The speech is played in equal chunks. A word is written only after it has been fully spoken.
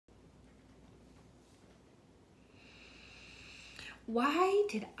Why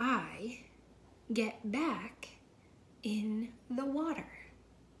did I get back in the water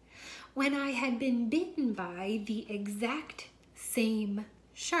when I had been bitten by the exact same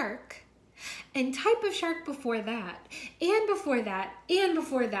shark and type of shark before that, and before that, and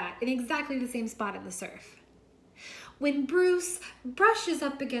before that, in exactly the same spot in the surf? When Bruce brushes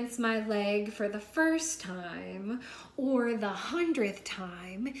up against my leg for the first time, or the 100th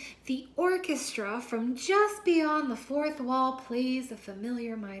time, the orchestra from just beyond the fourth wall plays a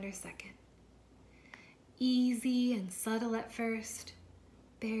familiar minor second. Easy and subtle at first,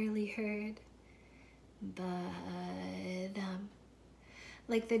 barely heard, but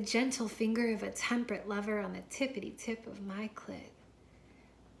like the gentle finger of a temperate lover on the tippity tip of my clit.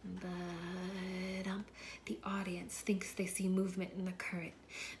 But the audience thinks they see movement in the current.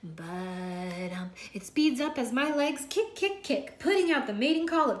 But it speeds up as my legs kick, kick, kick, putting out the mating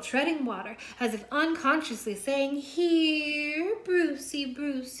call of treading water, as if unconsciously saying, "Here, Brucey,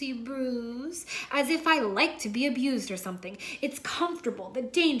 Brucey, Bruce," as if I like to be abused or something. It's comfortable, the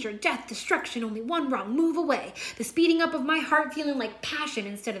danger, death, destruction, only one wrong move away. The speeding up of my heart feeling like passion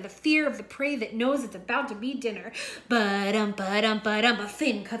instead of the fear of the prey that knows it's about to be dinner. A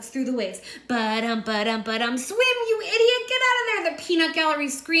fin cuts through the waves. Swim, you idiot, get out of there, the peanut gallery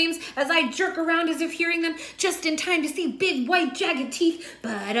screams as I jerk around as if hearing them just in time to see big white jagged teeth.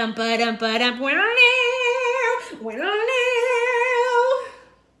 I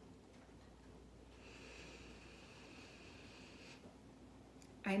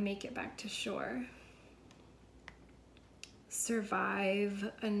make it back to shore.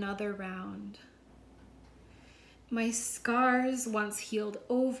 Survive another round. My scars, once healed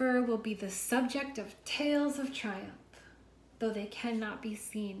over, will be the subject of tales of triumph, though they cannot be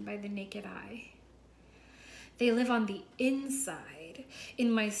seen by the naked eye. They live on the inside,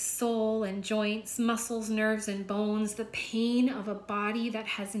 in my soul and joints, muscles, nerves, and bones, the pain of a body that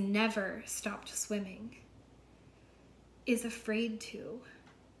has never stopped swimming, is afraid to,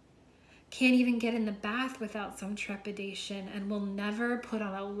 can't even get in the bath without some trepidation, and will never put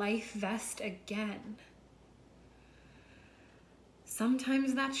on a life vest again.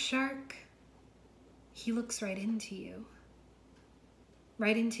 Sometimes that shark, he looks right into you,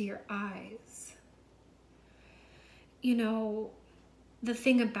 right into your eyes. You know, the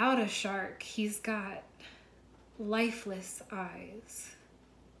thing about a shark, he's got lifeless eyes,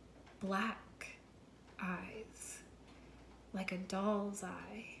 black eyes, like a doll's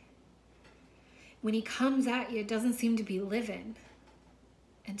eye. When he comes at you, it doesn't seem to be living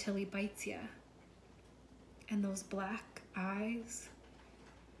until he bites you. And those black eyes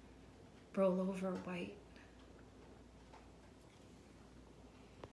roll over white.